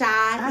am shy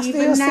I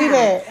even still now. see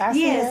that.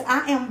 Yes,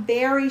 I am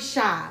very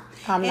shy.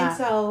 I'm not. And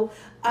so,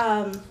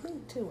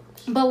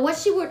 but what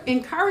she would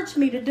encourage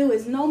me to do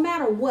is no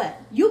matter what,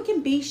 you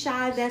can be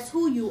shy, that's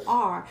who you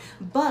are.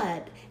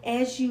 But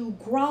as you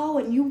grow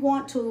and you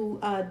want to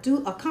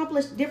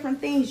accomplish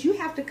different things, you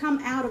have to come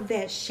out of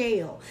that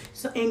shell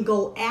and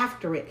go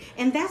after it.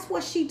 And that's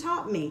what she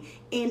taught me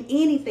in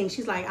anything.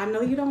 She's like, I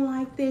know you don't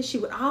like this. She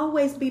would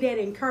always be that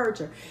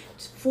encourager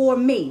for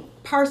me.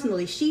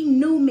 Personally, she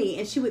knew me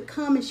and she would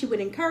come and she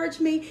would encourage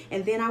me,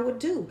 and then I would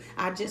do.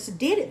 I just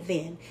did it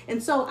then.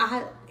 And so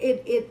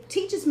it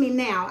teaches me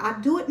now.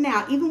 I do it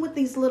now, even with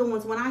these little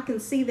ones. When I can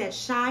see that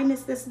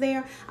shyness that's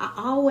there, I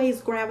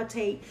always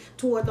gravitate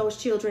toward those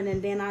children,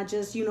 and then I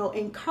just, you know,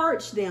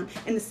 encourage them.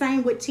 And the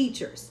same with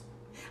teachers.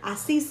 I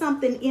see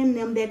something in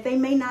them that they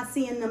may not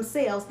see in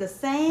themselves, the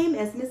same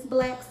as Miss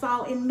Black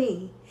saw in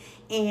me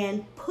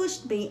and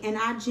pushed me, and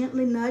I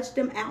gently nudged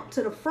them out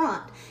to the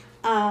front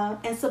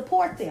and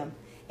support them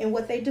in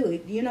what they do.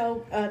 You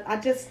know, I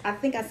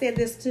think I said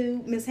this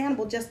to Miss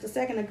Hannibal just a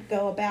second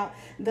ago about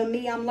the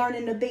me I'm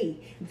learning to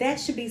be. That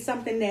should be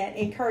something that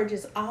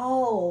encourages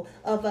all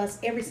of us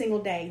every single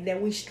day,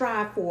 that we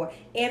strive for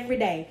every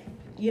day,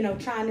 you know,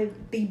 trying to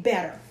be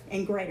better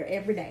and greater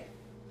every day.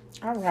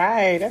 All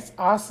right, that's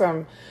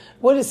awesome.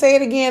 What did say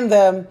it again?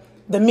 The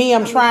me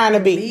I'm trying to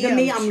be. The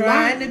me I'm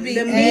trying to be.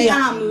 The me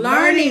I'm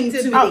learning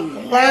to be.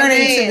 I'm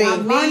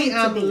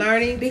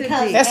learning to be.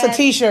 Because that's a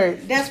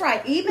t-shirt. That's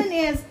right. Even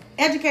as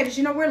educators,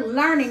 you know, we're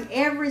learning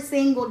every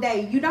single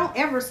day. You don't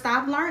ever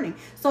stop learning.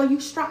 So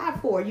you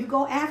strive for it. You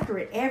go after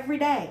it every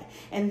day.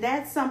 And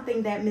that's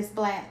something that Miss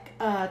Black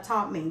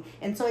taught me.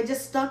 And so it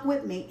just stuck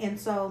with me. And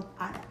so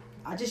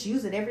I just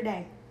use it every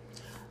day.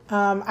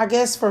 I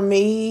guess for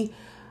me,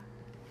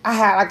 I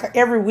had like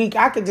every week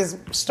I could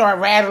just start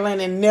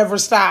rattling and never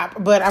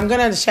stop. But I'm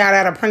going to shout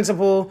out a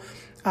principal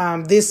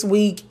this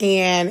week.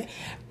 And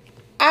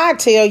I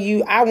tell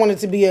you, I wanted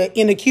to be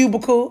in a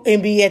cubicle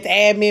and be at the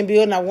admin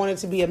building. I wanted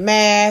to be a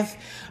math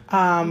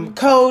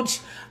coach.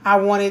 I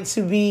wanted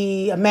to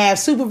be a math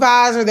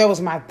supervisor. That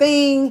was my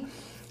thing.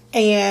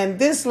 And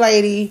this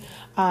lady,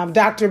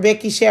 Dr.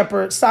 Becky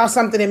Shepherd saw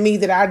something in me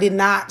that I did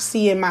not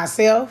see in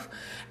myself.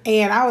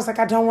 And I was like,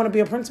 I don't want to be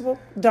a principal.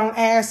 Don't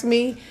ask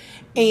me.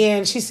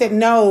 And she said,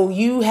 no,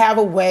 you have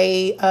a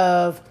way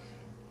of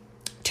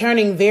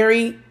turning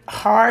very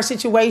hard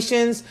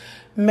situations,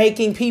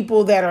 making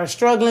people that are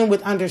struggling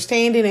with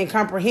understanding and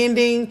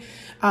comprehending,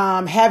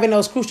 having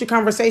those crucial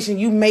conversations,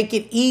 you make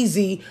it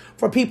easy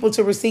for people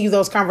to receive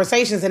those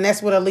conversations. And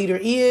that's what a leader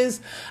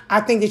is.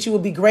 I think that you will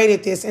be great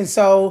at this. And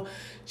so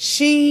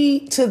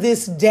she, to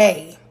this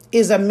day,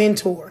 is a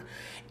mentor.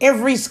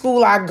 Every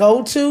school I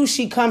go to,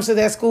 she comes to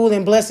that school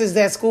and blesses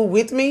that school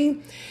with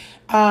me.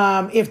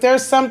 If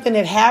there's something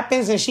that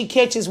happens and she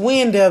catches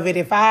wind of it,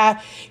 if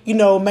I,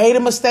 made a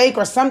mistake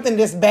or something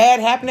that's bad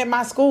happened at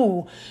my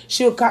school,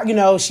 she'll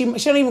call, she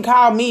don't even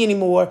call me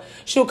anymore.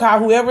 She'll call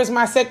whoever's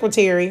my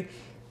secretary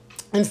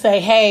and say,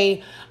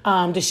 hey,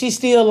 does she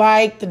still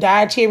like the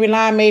dietary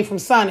limeade from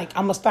Sonic?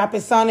 I'm going to stop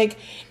at Sonic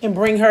and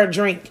bring her a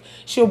drink.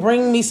 She'll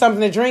bring me something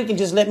to drink and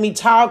just let me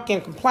talk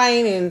and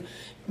complain and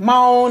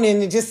moan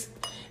and just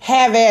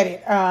have at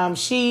it.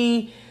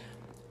 She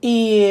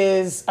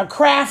is a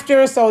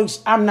crafter, so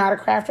I'm not a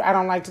crafter. I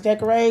don't like to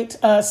decorate.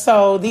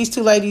 So these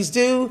two ladies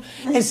do.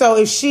 And so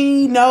if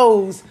she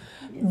knows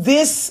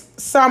this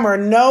summer,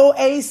 no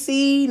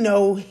AC,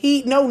 no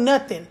heat, no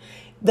nothing,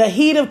 the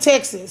heat of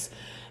Texas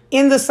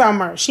in the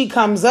summer, she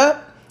comes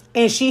up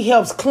and she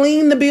helps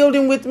clean the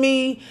building with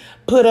me,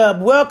 put up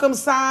welcome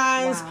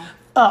signs,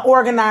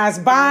 organize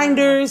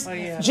binders,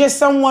 just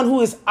someone who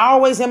is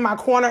always in my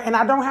corner. And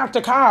I don't have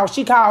to call.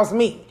 She calls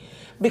me.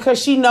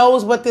 Because she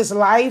knows what this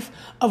life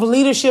of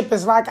leadership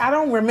is like. I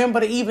don't remember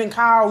to even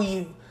call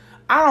you.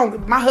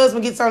 My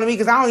husband gets on to me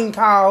because I don't even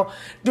call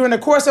during the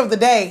course of the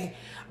day.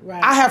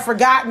 Right. I have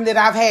forgotten that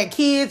I've had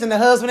kids and a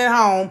husband at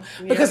home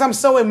because I'm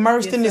so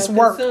immersed in this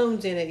work.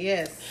 Consumed in it,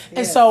 yes.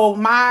 And so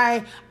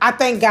I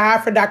thank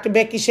God for Dr.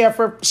 Becky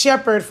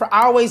Shepherd for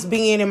always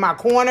being in my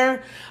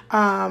corner,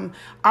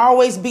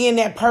 always being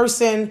that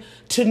person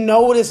to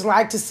know what it's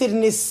like to sit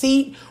in this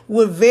seat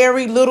with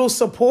very little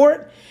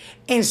support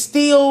and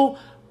still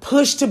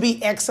push to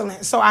be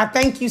excellent. So I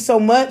thank you so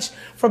much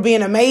for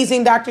being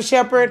amazing, Dr.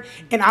 Shepherd,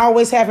 and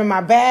always having my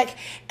back.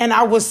 And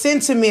I will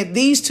sentiment,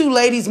 these two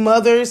ladies'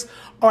 mothers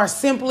are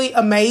simply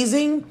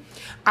amazing.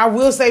 I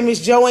will say Miss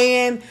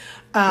Joanne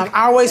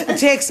always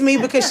protects me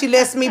because she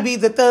lets me be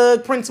the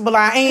thug principal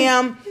I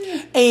am,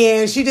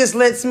 and she just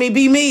lets me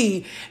be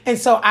me. And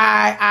so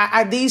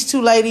I these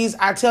two ladies,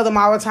 I tell them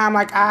all the time,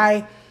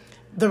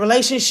 the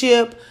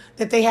relationship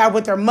that they have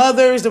with their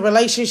mothers, the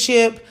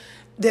relationship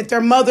that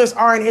their mothers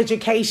are in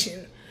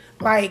education.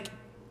 You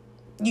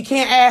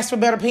can't ask for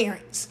better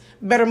parents,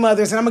 better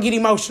mothers, and I'm going to get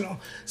emotional.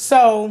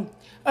 So,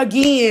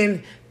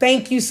 again,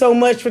 thank you so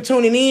much for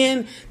tuning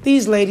in.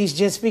 These ladies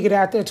just figured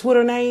out their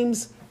Twitter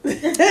names. So,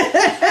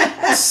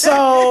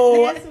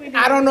 yes,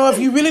 I don't know if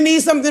you really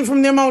need something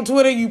from them on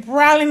Twitter. You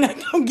probably not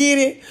going to get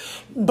it.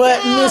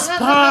 But Miss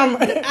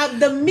Palmer.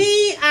 The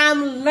me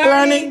I'm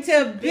learning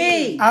to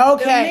be.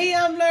 Okay. The me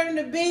I'm learning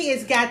to be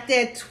is got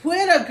that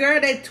Twitter,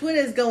 girl. That Twitter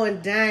is going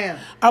down.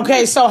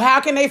 Okay, so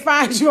how can they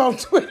find you on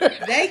Twitter?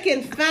 They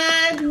can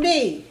find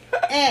me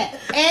at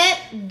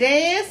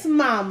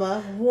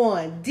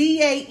DanceMama1.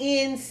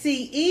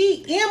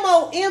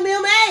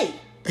 DanceMomma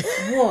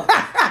 1.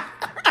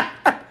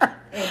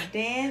 At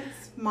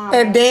Dance Mama.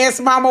 At Dance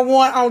Mama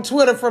 1 on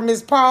Twitter for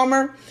Miss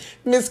Palmer.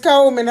 Miss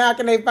Coleman, how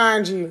can they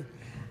find you?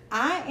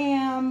 I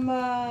am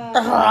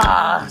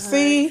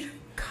see?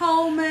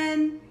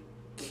 Coleman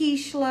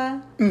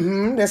Keishla.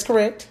 That's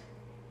correct.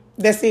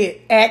 That's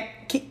it.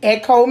 At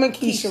Coleman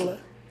Keishla.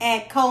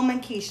 At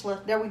Coleman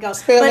Keishla. There we go.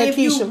 Spell that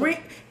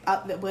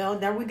Keishla.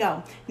 There we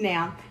go.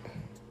 Now,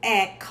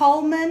 at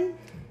Coleman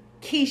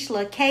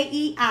Keishla,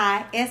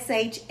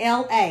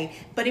 Keishla.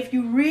 But if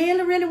you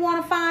really, really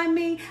want to find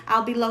me,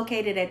 I'll be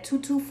located at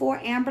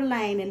 224 Amber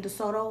Lane in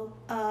DeSoto,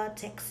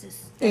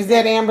 Texas. Is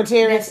that Amber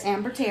Terrace? That's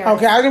Amber Terrace.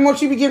 Okay, I didn't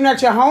want you to be giving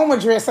out your home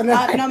address or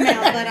nothing. No,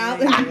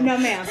 ma'am. No,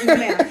 ma'am.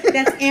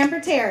 That's Amber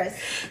Terrace.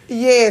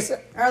 Yes.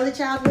 Early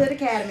Childhood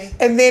Academy.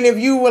 And then if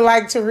you would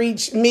like to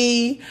reach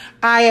me,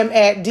 I am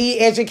at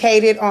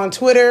DEducated on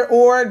Twitter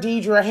or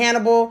Deidre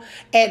Hannibal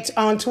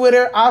on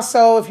Twitter.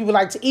 Also, if you would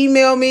like to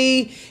email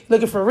me,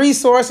 looking for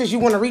resources, you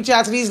want to reach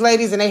out to these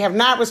ladies and they have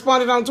not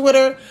responded on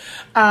Twitter,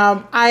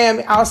 I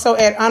am also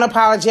at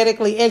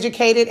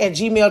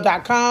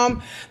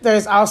unapologeticallyeducated@gmail.com.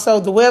 There's also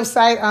the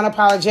website,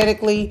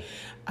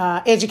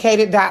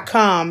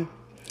 unapologeticallyeducated.com.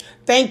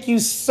 Thank you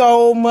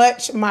so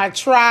much, my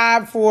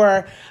tribe,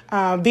 for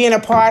being a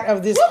part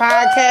of this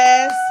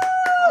podcast.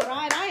 All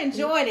right, I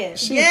enjoyed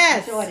it.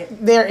 Yes. Enjoyed it.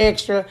 They're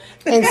extra.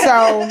 And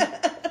so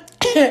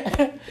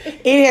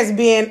it has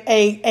been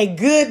a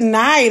good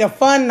night, a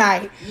fun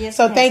night. Yes,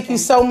 so thank you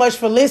so much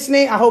for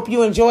listening. I hope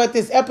you enjoyed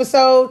this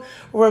episode.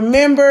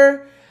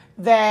 Remember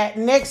that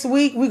next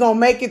week we're going to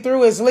make it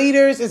through as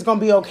leaders. It's going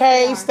to be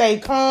okay. Stay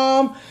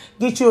calm.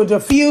 Get you a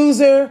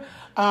diffuser.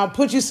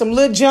 Put you some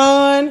Lil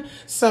Jon,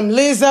 some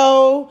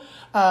Lizzo,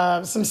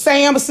 some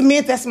Sam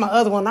Smith. That's my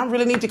other one. I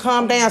really need to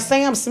calm down.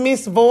 Sam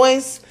Smith's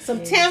voice.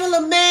 Some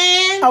Tamala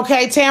Man.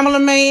 Okay, Tamala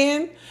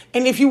Man.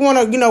 And if you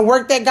want to,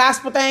 work that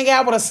gospel thing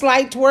out with a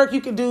slight twerk,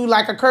 you could do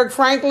like a Kirk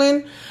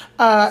Franklin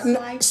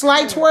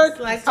slight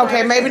twerk.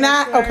 Okay, maybe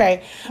not.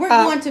 Okay. We're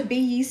going to Be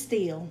Ye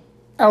Still.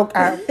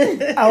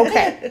 Okay.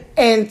 Okay.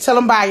 And tell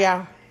them bye,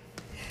 y'all.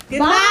 Good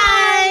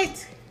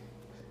night.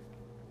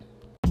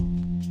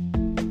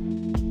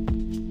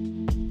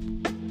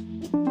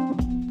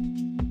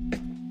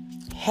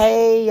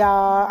 Hey,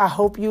 y'all. I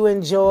hope you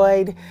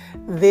enjoyed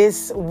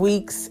this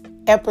week's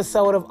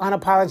episode of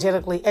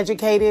Unapologetically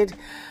Educated.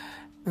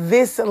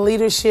 This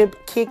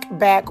leadership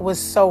kickback was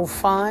so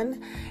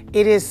fun.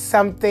 It is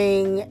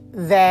something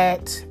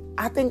that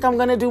I think I'm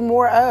going to do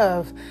more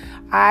of.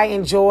 I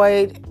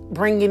enjoyed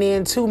bringing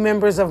in 2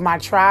 members of my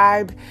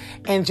tribe.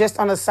 And just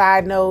on a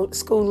side note,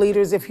 school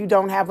leaders, if you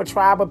don't have a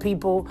tribe of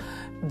people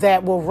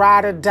that will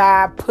ride or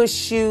die,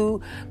 push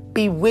you,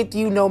 be with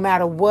you no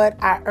matter what,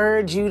 I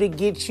urge you to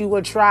get you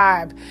a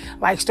tribe.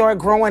 Like, start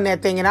growing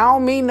that thing. And I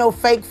don't mean no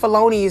fake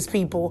felonious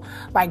people,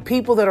 like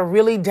people that are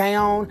really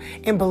down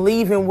and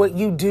believe in what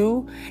you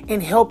do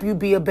and help you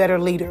be a better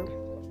leader.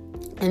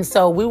 And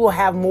so we will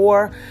have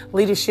more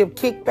leadership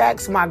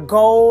kickbacks. My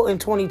goal in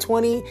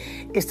 2020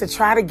 is to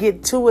try to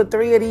get 2 or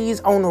 3 of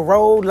these on the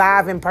road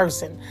live in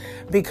person,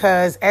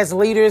 because as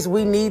leaders,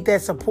 we need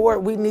that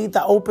support. We need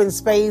the open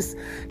space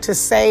to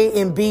say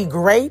and be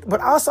great,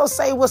 but also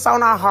say what's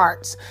on our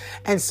hearts.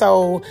 And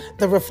so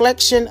the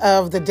reflection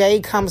of the day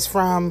comes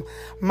from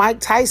Mike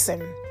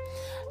Tyson.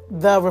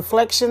 The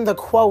reflection, the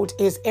quote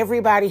is,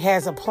 everybody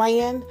has a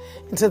plan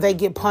until they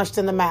get punched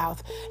in the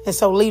mouth. And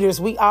so leaders,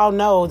 we all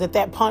know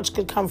that punch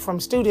could come from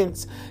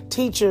students,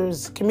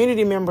 teachers,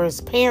 community members,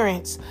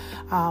 parents,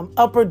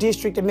 upper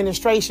district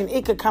administration.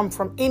 It could come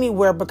from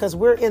anywhere, because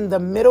we're in the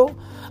middle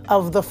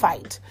of the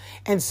fight.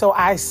 And so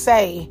I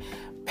say,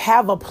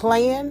 have a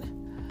plan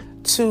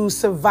to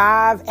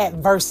survive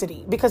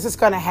adversity, because it's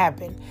going to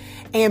happen.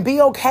 And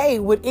be okay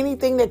with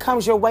anything that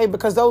comes your way,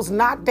 because those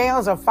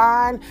knockdowns are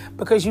fine,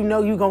 because you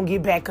know you're going to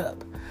get back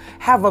up.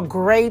 Have a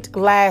great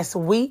last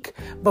week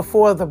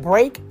before the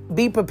break.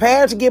 Be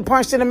prepared to get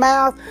punched in the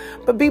mouth,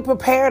 but be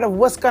prepared of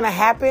what's going to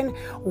happen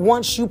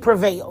once you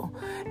prevail.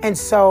 And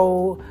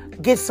so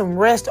get some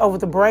rest over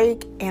the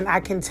break. And I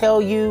can tell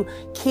you,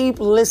 keep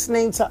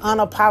listening to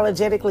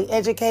Unapologetically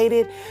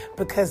Educated,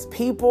 because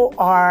people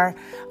are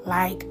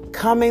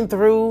coming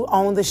through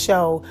on the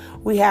show.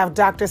 We have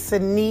Dr.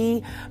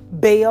 Sani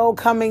Bell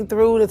coming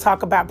through to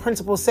talk about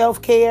principal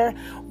self-care.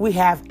 We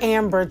have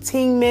Amber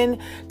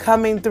Tingman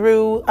coming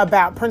through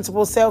about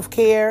principal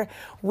self-care.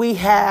 We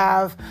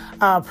have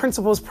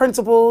Principals,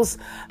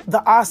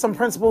 the awesome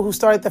principal who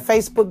started the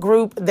Facebook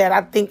group that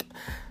I think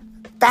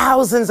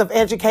thousands of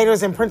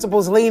educators and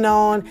principals lean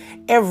on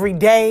every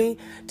day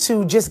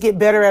to just get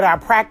better at our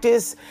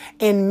practice,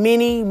 and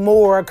many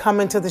more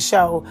coming to the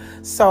show.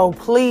 So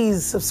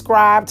please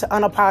subscribe to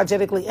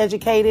Unapologetically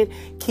Educated.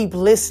 Keep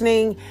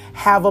listening.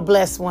 Have a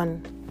blessed one.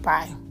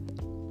 Bye.